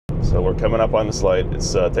So we're coming up on this light.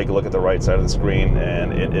 It's take a look at the right side of the screen,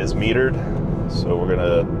 and it is metered. So we're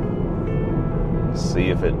gonna see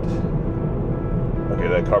if it. Okay,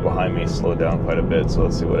 that car behind me slowed down quite a bit. So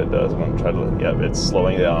let's see what it does. I'm gonna try to. Yep, it's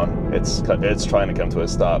slowing down. It's trying to come to a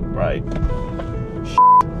stop. Right.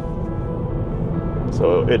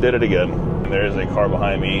 So it did it again. There's a car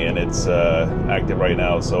behind me, and it's active right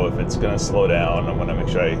now. So if it's gonna slow down, I'm gonna make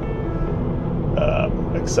sure I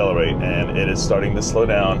accelerate, and it is starting to slow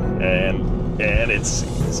down. And it's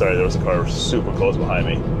sorry, there was a car super close behind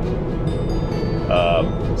me.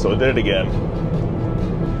 So it did it again,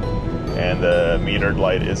 and the metered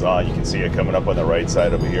light is on. You can see it coming up on the right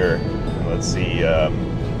side over here. And let's see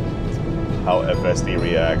how FSD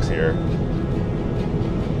reacts here.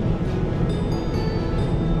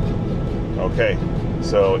 Okay,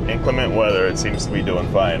 so inclement weather, it seems to be doing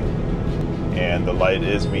fine. And the light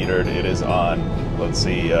is metered, it is on. Let's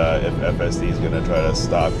see if FSD is gonna try to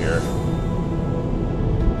stop here.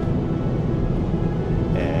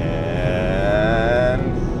 And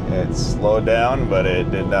it slowed down, but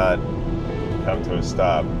it did not come to a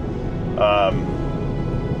stop.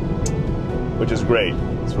 Which is great,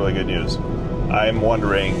 it's really good news. I'm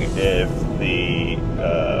wondering if the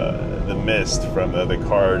mist from the other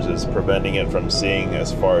cars is preventing it from seeing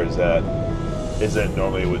as far as that as it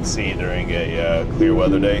normally would see during a clear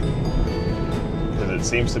weather day, because it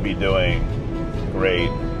seems to be doing great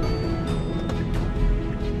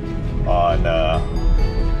on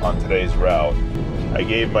today's route. I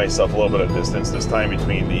gave myself a little bit of distance this time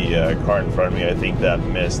between the car in front of me. I think that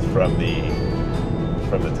mist from the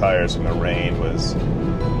tires from the rain was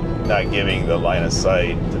not giving the line of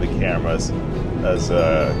sight to the cameras as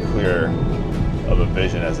clear of a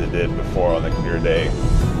vision as it did before on the clear day.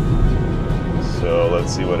 So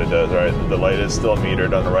let's see what it does. All right, the light is still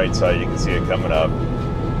metered on the right side. You can see it coming up.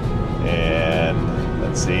 And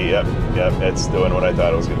let's see, yep, it's doing what I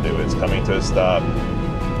thought it was gonna do. It's coming to a stop.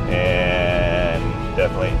 And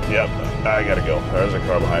definitely, yep, I gotta go. There's a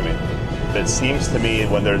car behind me. It seems to me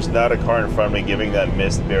when there's not a car in front of me giving that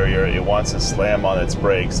mist barrier, it wants to slam on its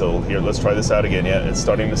brakes. So here, let's try this out again. Yeah, it's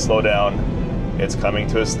starting to slow down. It's coming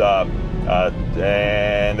to a stop.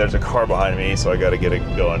 And there's a car behind me, so I gotta get it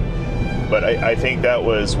going. But I think that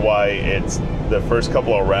was why it's the first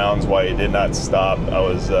couple of rounds why it did not stop. I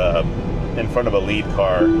was in front of a lead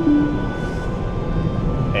car,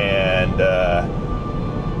 and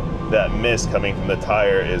that mist coming from the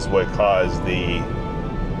tire is what caused the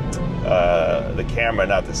camera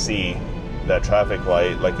not to see that traffic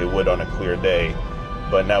light like it would on a clear day.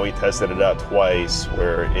 But now we tested it out twice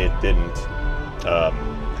where it didn't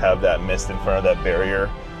have that mist in front of that barrier,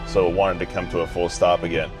 so it wanted to come to a full stop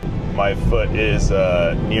again. My foot is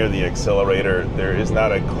near the accelerator. There is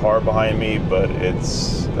not a car behind me, but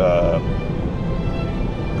it's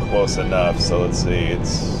close enough. So let's see.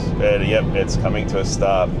 Yep, it's coming to a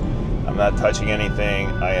stop. I'm not touching anything.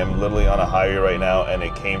 I am literally on a highway right now, and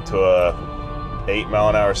it came to a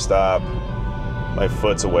 8-mile-an-hour stop. My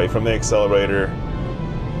foot's away from the accelerator,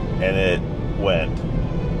 and it went.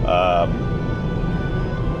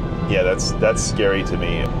 Yeah, that's scary to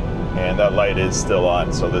me. And that light is still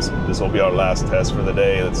on, so this will be our last test for the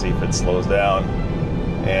day. Let's see if it slows down.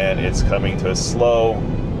 And it's coming to a slow.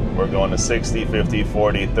 We're going to 60, 50,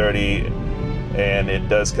 40, 30, and it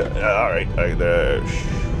does. All right,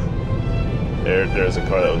 there's a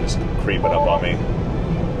car that was just creeping up on me.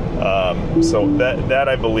 So that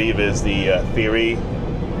I believe is the theory.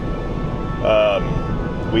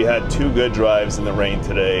 We had 2 good drives in the rain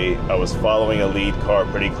today. I was following a lead car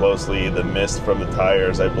pretty closely. The mist from the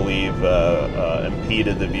tires, I believe,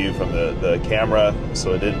 impeded the view from the camera,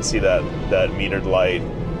 so I didn't see that metered light.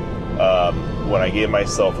 When I gave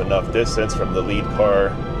myself enough distance from the lead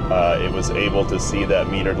car, it was able to see that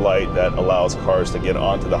metered light that allows cars to get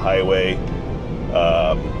onto the highway.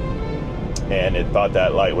 And it thought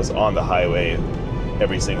that light was on the highway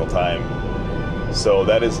every single time. So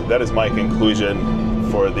that is my conclusion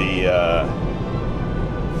for the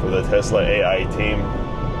Tesla AI team.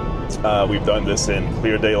 We've done this in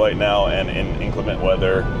clear daylight now and in inclement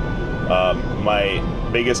weather. My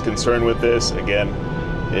biggest concern with this, again,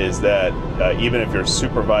 is that even if you're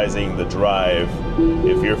supervising the drive,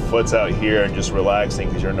 if your foot's out here and just relaxing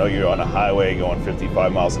because you know you're on a highway going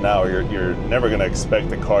 55 miles an hour, you're never going to expect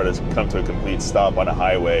the car to come to a complete stop on a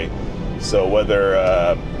highway. So whether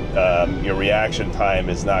your reaction time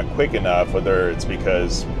is not quick enough, whether it's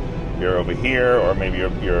because you're over here or maybe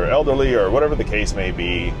you're elderly or whatever the case may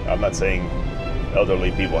be. I'm not saying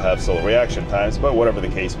elderly people have slow reaction times, but whatever the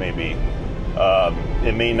case may be,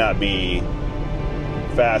 it may not be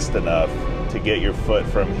fast enough to get your foot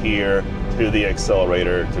from here to to the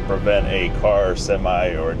accelerator to prevent a car,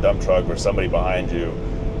 semi, or a dump truck or somebody behind you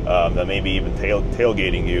that may be even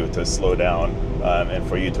tailgating you to slow down and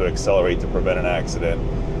for you to accelerate to prevent an accident.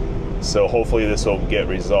 So hopefully this will get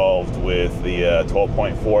resolved with the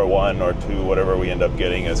 12.41 or 2, whatever we end up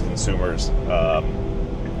getting as consumers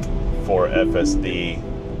for FSD.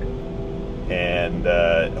 And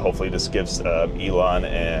hopefully this gives Elon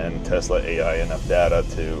and Tesla AI enough data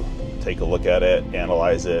to take a look at it,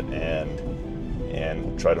 analyze it, and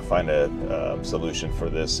try to find a solution for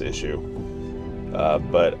this issue.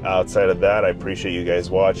 But outside of that, I appreciate you guys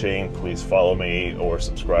watching. Please follow me or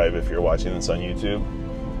subscribe if you're watching this on YouTube.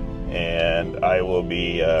 And I will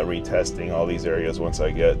be retesting all these areas once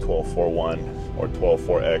I get 12.4.1 or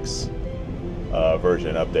 12.4x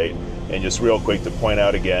version update. And just real quick to point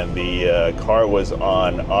out again, the car was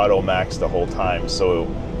on auto max the whole time. So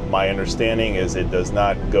my understanding is it does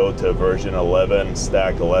not go to version 11,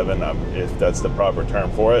 stack 11, if that's the proper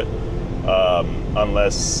term for it.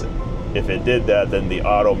 Unless if it did that, then the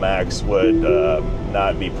auto max would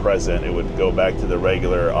not be present. It would go back to the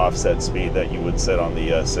regular offset speed that you would set on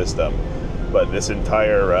the system. But this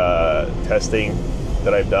entire testing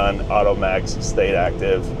that I've done, auto max stayed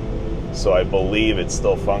active. So I believe it's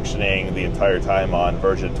still functioning the entire time on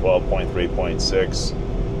version 12.3.6.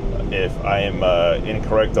 If I am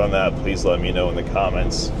incorrect on that, please let me know in the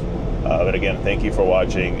comments. But again, thank you for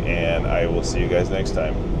watching, and I will see you guys next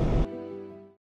time.